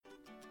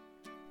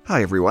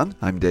Hi everyone,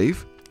 I'm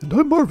Dave. And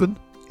I'm Marvin.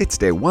 It's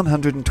day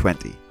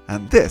 120,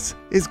 and this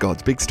is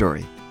God's Big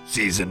Story,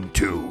 Season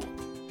 2.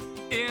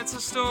 It's a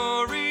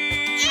story.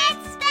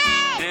 It's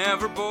big.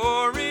 Never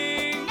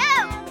boring.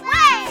 No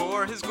way.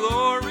 For His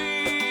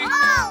glory.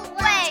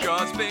 Always. It's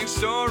God's big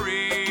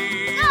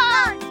story.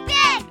 God's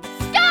big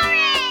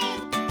story.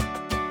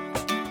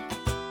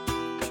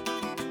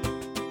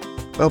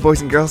 Well,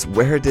 boys and girls,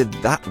 where did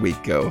that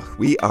week go?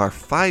 We are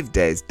 5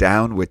 days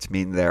down, which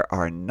means there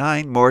are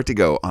 9 more to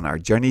go on our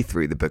journey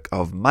through the book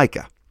of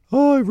Micah.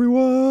 Hi,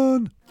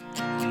 everyone.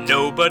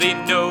 Nobody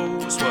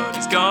knows what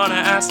he's gonna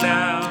ask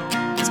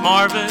now. It's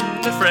Marvin,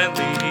 the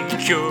friendly,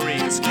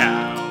 curious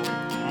cow.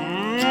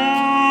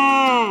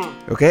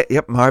 Okay,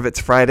 yep, Marv, it's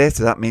Friday,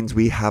 so that means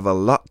we have a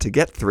lot to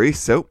get through,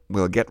 so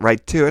we'll get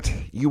right to it.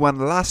 You won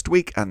last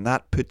week, and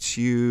that puts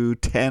you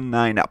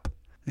 10-9 up.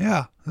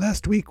 Yeah,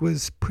 last week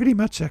was pretty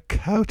much a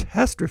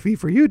catastrophe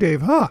for you,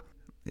 Dave, huh?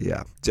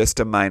 Yeah, just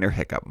a minor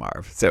hiccup,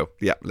 Marv. So,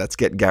 yeah, let's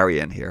get Gary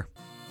in here.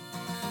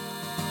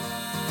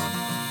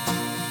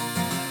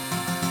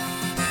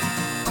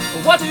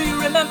 What do you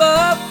remember?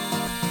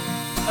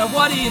 And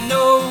what do you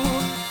know?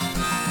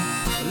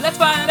 Let's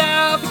find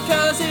out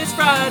because it's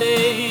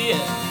Friday.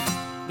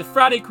 The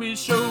Friday Quiz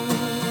Show.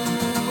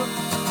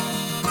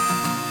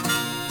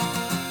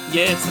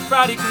 Yeah, it's the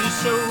Friday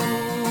Quiz Show.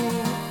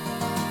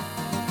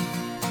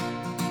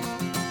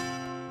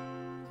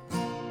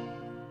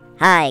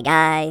 Hi,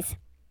 guys.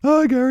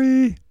 Hi,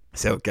 Gary.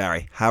 So,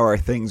 Gary, how are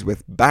things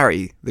with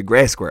Barry, the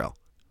grey squirrel?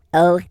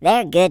 Oh,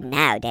 they're good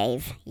now,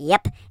 Dave.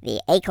 Yep,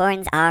 the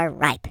acorns are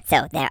ripe,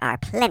 so there are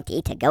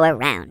plenty to go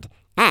around.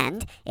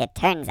 And it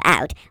turns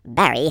out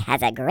Barry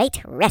has a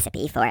great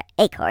recipe for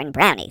acorn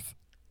brownies.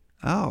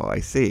 Oh, I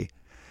see.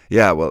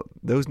 Yeah, well,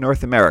 those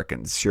North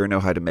Americans sure know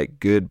how to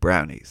make good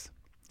brownies.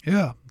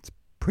 Yeah, it's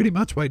pretty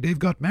much why Dave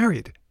got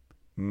married.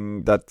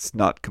 That's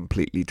not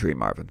completely true,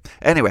 Marvin.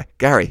 Anyway,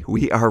 Gary,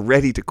 we are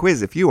ready to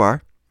quiz if you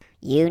are.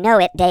 You know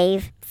it,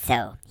 Dave.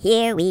 So,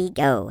 here we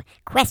go.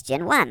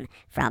 Question 1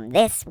 from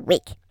this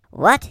week.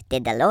 What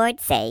did the Lord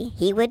say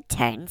He would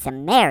turn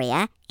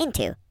Samaria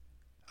into?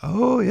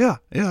 Oh, yeah,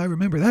 I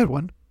remember that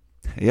one.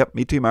 Yep,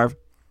 me too, Marv.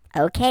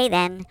 Okay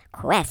then,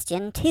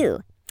 question 2.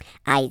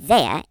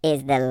 Isaiah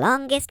is the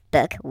longest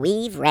book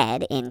we've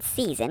read in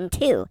Season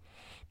 2.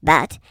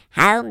 But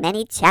how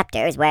many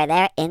chapters were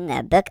there in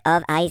the book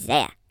of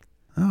Isaiah?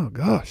 Oh,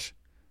 gosh.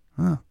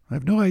 I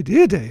have no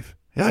idea, Dave.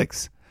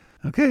 Yikes.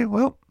 Okay,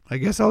 well, I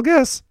guess I'll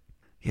guess.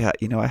 Yeah,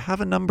 I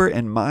have a number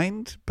in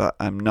mind, but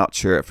I'm not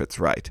sure if it's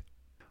right.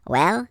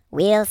 Well,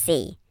 we'll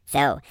see.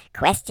 So,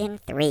 question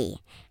 3.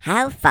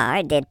 How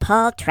far did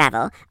Paul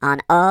travel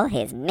on all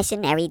his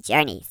missionary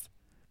journeys?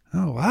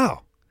 Oh,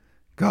 wow.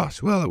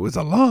 Gosh, well, it was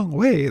a long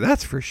way,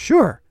 that's for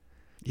sure.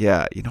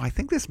 Yeah, I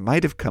think this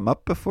might have come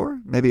up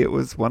before. Maybe it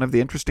was one of the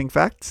interesting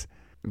facts.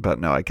 But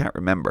no, I can't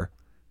remember.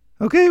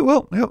 Okay,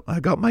 well, I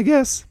got my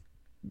guess.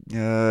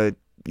 Yeah,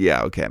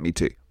 okay, me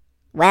too.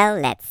 Well,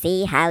 let's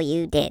see how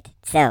you did.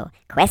 So,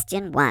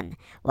 question 1.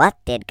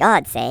 What did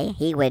God say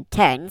He would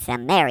turn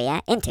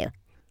Samaria into?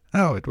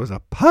 Oh, it was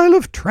a pile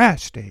of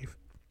trash, Dave.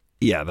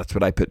 Yeah, that's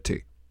what I put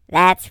too.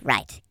 That's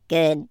right.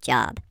 Good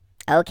job.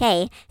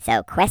 Okay,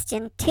 so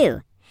question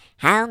 2.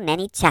 How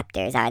many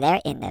chapters are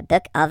there in the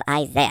book of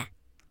Isaiah?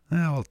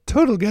 Well,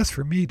 total guess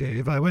for me,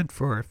 Dave. I went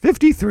for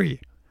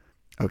 53.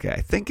 Okay, I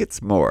think it's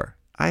more.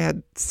 I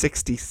had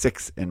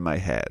 66 in my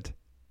head.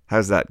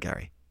 How's that,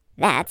 Gary?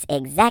 That's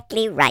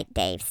exactly right,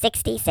 Dave.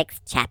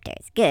 66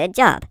 chapters. Good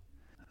job.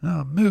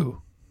 Oh, moo.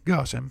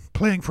 Gosh, I'm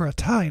playing for a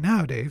tie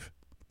now, Dave.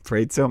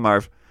 Afraid so,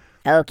 Marv.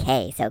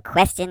 Okay, so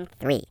question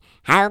 3.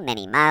 How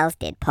many miles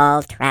did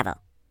Paul travel?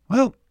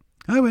 Well,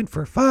 I went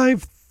for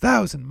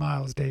 5,000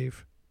 miles,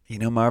 Dave.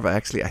 Marv, I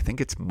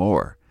think it's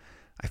more.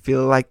 I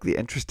feel like the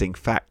interesting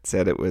fact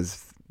said it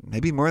was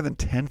maybe more than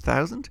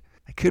 10,000.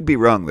 I could be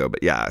wrong, though,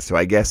 but yeah, so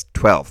I guess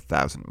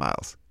 12,000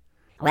 miles.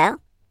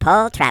 Well,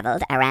 Paul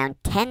traveled around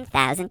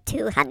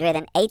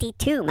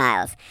 10,282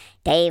 miles.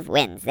 Dave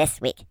wins this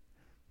week.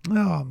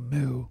 Oh,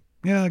 moo.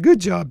 Yeah,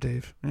 good job,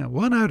 Dave.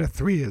 1 out of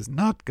 3 is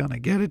not gonna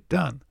get it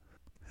done.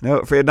 No,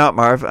 afraid not,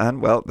 Marv.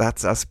 And, well,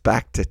 that's us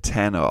back to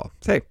 10-all.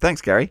 Say,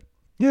 thanks, Gary.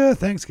 Yeah,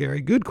 thanks, Gary.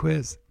 Good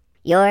quiz.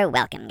 You're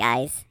welcome,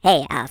 guys.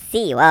 Hey, I'll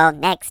see you all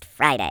next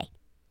Friday.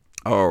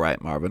 All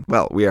right, Marvin.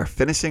 Well, we are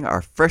finishing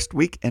our first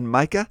week in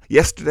Micah.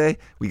 Yesterday,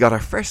 we got our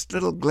first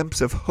little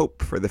glimpse of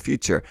hope for the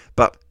future,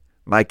 but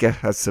Micah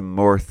has some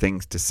more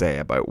things to say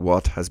about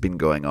what has been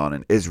going on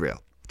in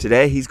Israel.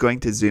 Today, he's going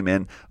to zoom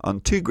in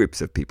on 2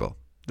 groups of people.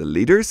 The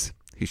leaders,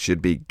 who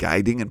should be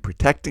guiding and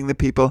protecting the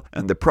people,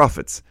 and the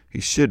prophets,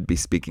 who should be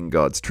speaking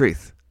God's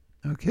truth.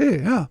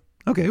 Okay, yeah.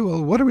 Okay,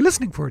 well, what are we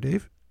listening for,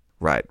 Dave?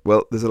 Right,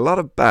 well, there's a lot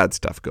of bad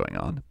stuff going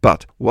on,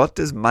 but what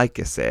does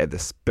Micah say the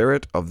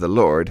Spirit of the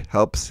Lord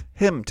helps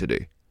him to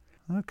do?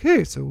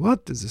 Okay, so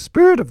what does the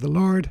Spirit of the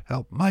Lord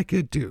help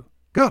Micah do?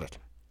 Got it.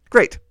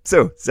 Great.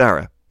 So,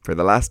 Zara, for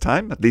the last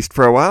time, at least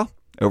for a while,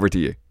 over to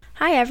you.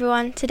 Hi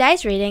everyone,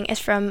 today's reading is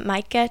from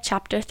Micah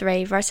chapter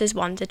 3 verses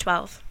 1 to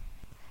 12.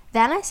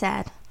 Then I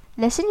said,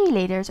 Listen, you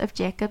leaders of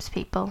Jacob's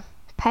people.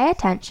 Pay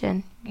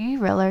attention, you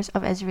rulers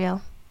of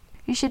Israel.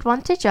 You should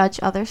want to judge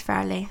others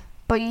fairly,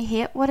 but you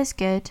hate what is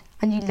good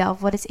and you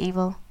love what is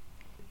evil.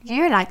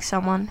 You are like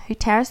someone who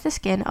tears the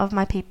skin of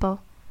my people.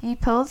 You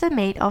pull the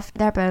meat off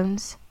their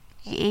bones.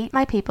 You eat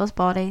my people's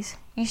bodies.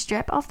 You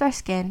strip off their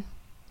skin.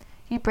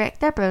 You break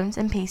their bones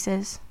in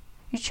pieces.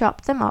 You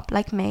chop them up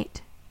like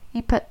meat.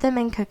 You put them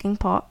in cooking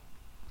pot.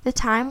 The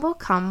time will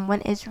come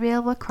when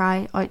Israel will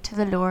cry out to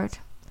the Lord,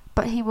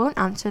 but he won't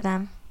answer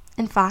them.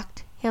 In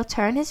fact, he'll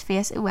turn his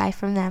face away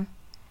from them.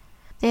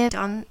 They have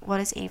done what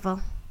is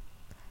evil.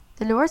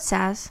 The Lord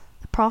says,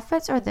 the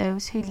prophets are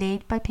those who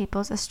lead my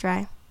peoples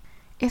astray.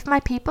 If my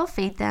people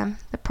feed them,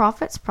 the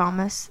prophets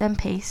promise them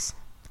peace.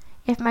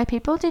 If my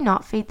people do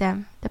not feed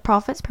them, the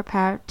prophets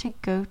prepare to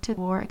go to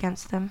war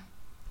against them.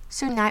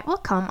 So night will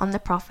come on the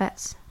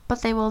prophets,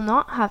 but they will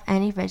not have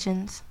any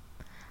visions.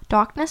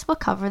 Darkness will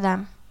cover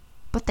them,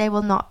 but they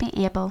will not be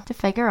able to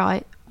figure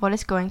out what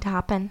is going to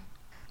happen.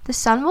 The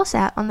sun will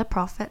set on the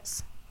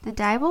prophets. The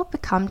day will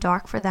become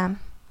dark for them.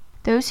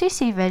 Those who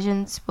see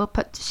visions will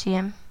put to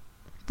shame.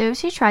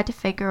 Those who try to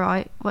figure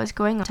out what is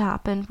going to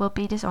happen will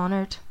be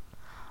dishonored.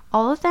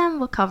 All of them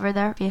will cover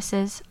their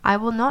faces. I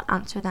will not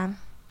answer them.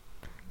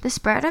 The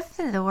Spirit of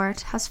the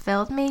Lord has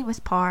filled me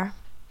with power.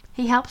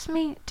 He helps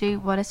me do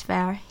what is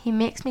fair. He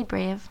makes me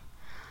brave.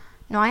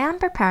 Now I am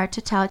prepared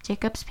to tell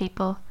Jacob's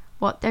people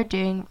what they're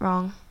doing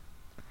wrong.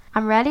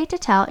 I'm ready to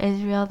tell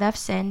Israel they've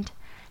sinned.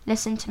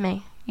 Listen to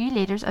me, you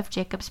leaders of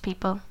Jacob's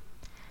people.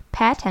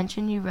 Pay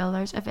attention, you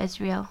rulers of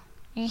Israel.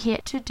 You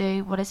hate to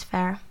do what is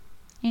fair.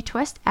 You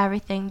twist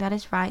everything that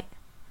is right.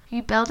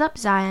 You build up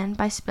Zion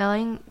by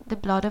spilling the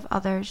blood of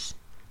others.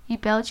 You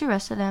build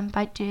Jerusalem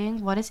by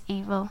doing what is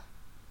evil.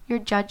 Your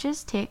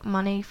judges take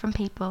money from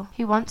people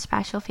who want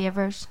special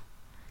favours.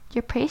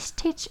 Your priests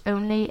teach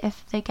only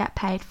if they get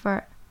paid for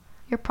it.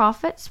 Your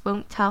prophets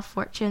won't tell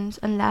fortunes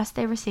unless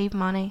they receive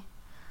money.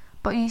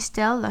 But you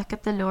still look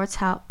at the Lord's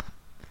help.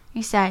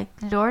 You say,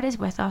 the Lord is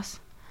with us.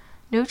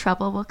 No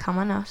trouble will come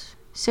on us.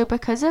 So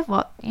because of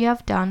what you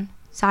have done,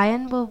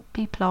 Zion will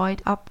be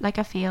ploughed up like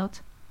a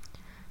field.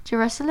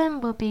 Jerusalem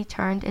will be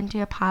turned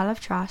into a pile of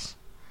trash.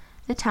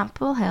 The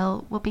Temple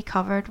Hill will be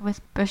covered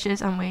with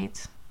bushes and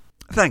weeds.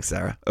 Thanks,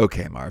 Sarah.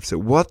 Okay, Marv, so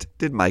what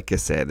did Micah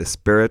say the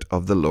Spirit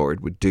of the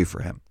Lord would do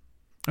for him?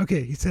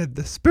 Okay, he said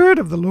the Spirit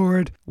of the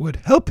Lord would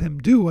help him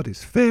do what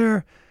is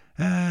fair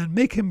and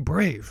make him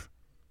brave.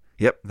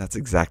 Yep, that's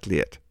exactly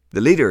it. The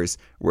leaders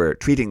were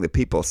treating the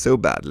people so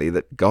badly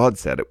that God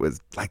said it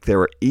was like they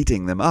were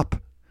eating them up.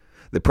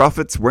 The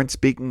prophets weren't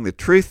speaking the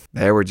truth.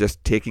 They were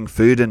just taking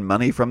food and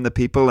money from the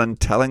people and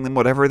telling them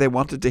whatever they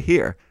wanted to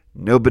hear.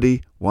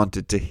 Nobody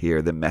wanted to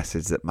hear the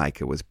message that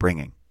Micah was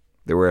bringing.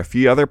 There were a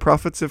few other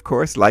prophets, of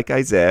course, like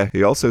Isaiah,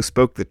 who also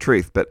spoke the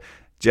truth, but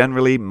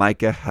generally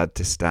Micah had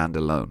to stand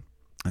alone.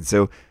 And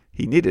so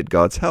he needed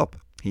God's help.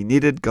 He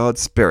needed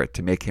God's Spirit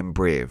to make him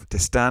brave, to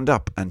stand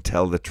up and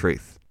tell the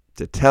truth,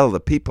 to tell the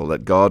people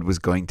that God was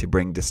going to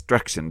bring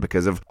destruction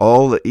because of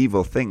all the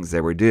evil things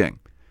they were doing.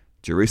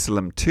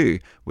 Jerusalem too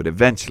would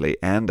eventually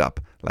end up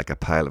like a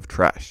pile of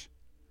trash.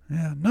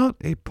 Yeah, not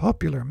a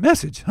popular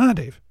message, huh,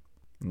 Dave?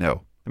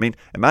 No. I mean,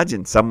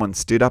 imagine someone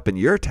stood up in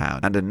your town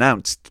and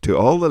announced to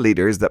all the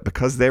leaders that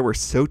because they were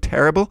so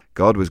terrible,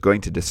 God was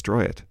going to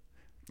destroy it.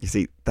 You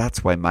see,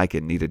 that's why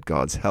Micah needed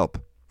God's help.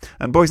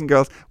 And boys and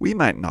girls, we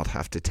might not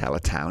have to tell a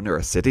town or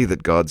a city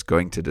that God's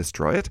going to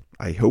destroy it.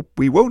 I hope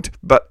we won't.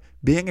 But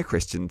being a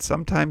Christian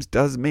sometimes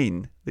does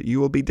mean that you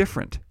will be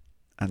different.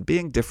 And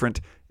being different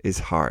is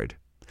hard.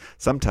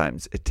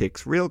 Sometimes it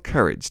takes real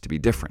courage to be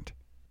different.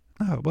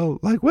 Oh, well,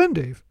 like when,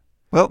 Dave?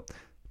 Well,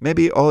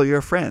 maybe all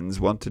your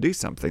friends want to do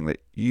something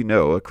that you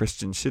know a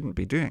Christian shouldn't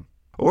be doing.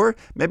 Or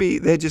maybe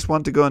they just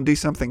want to go and do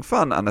something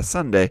fun on a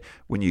Sunday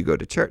when you go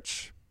to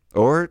church.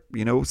 Or,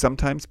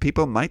 sometimes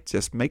people might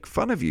just make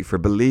fun of you for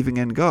believing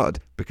in God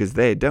because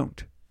they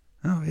don't.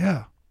 Oh,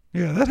 yeah.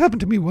 Yeah, that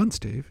happened to me once,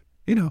 Dave.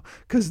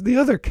 'Cause the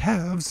other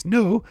calves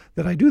know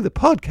that I do the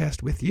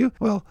podcast with you.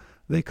 Well,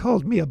 they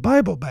called me a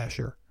Bible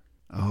basher.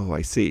 Oh,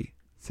 I see.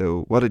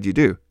 So what did you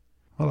do?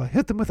 Well, I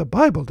hit them with a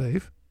Bible,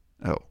 Dave.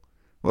 Oh,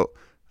 well,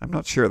 I'm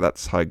not sure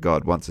that's how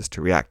God wants us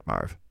to react,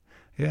 Marv.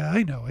 Yeah,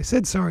 I know. I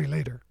said sorry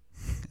later.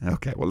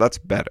 Okay, well, that's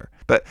better.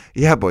 But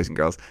yeah, boys and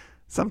girls,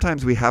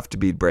 sometimes we have to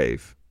be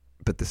brave.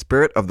 But the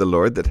Spirit of the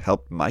Lord that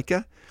helped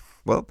Micah,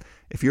 well,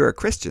 if you're a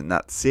Christian,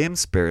 that same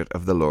Spirit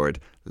of the Lord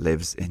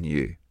lives in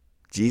you.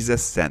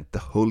 Jesus sent the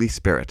Holy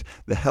Spirit,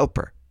 the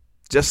Helper.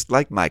 Just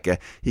like Micah,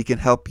 he can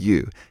help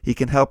you. He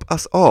can help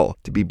us all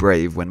to be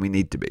brave when we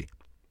need to be.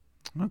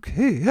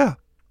 Okay, yeah.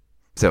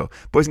 So,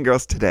 boys and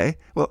girls, today,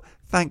 well,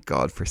 thank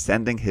God for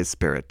sending his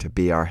Spirit to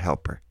be our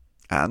helper.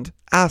 And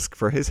ask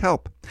for his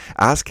help.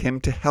 Ask him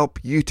to help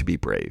you to be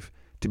brave,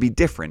 to be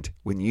different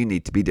when you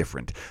need to be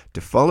different,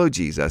 to follow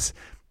Jesus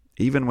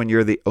even when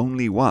you're the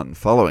only one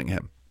following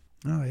him.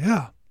 Oh,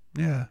 yeah.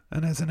 Yeah,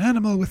 and as an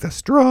animal with a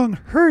strong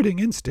herding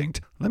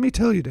instinct, let me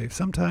tell you, Dave,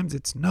 sometimes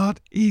it's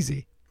not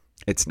easy.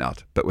 It's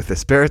not, but with the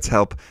Spirit's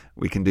help,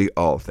 we can do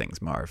all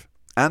things, Marv.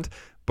 And,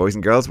 Boys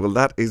and girls, well,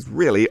 that is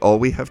really all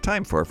we have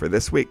time for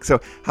this week. So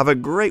have a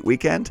great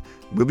weekend.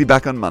 We'll be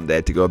back on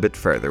Monday to go a bit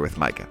further with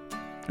Micah.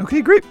 Okay,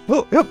 great.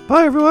 Well, yep,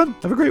 bye everyone.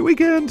 Have a great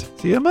weekend.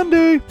 See you on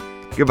Monday.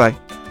 Goodbye.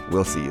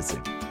 We'll see you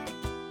soon.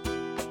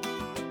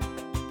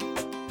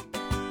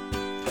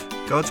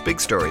 God's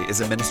Big Story is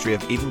a ministry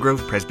of Eden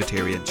Grove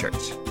Presbyterian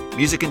Church.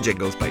 Music and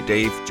jingles by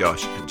Dave,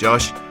 Josh and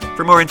Josh.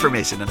 For more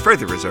information and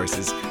further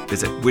resources,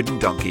 visit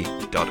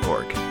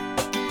woodendonkey.org.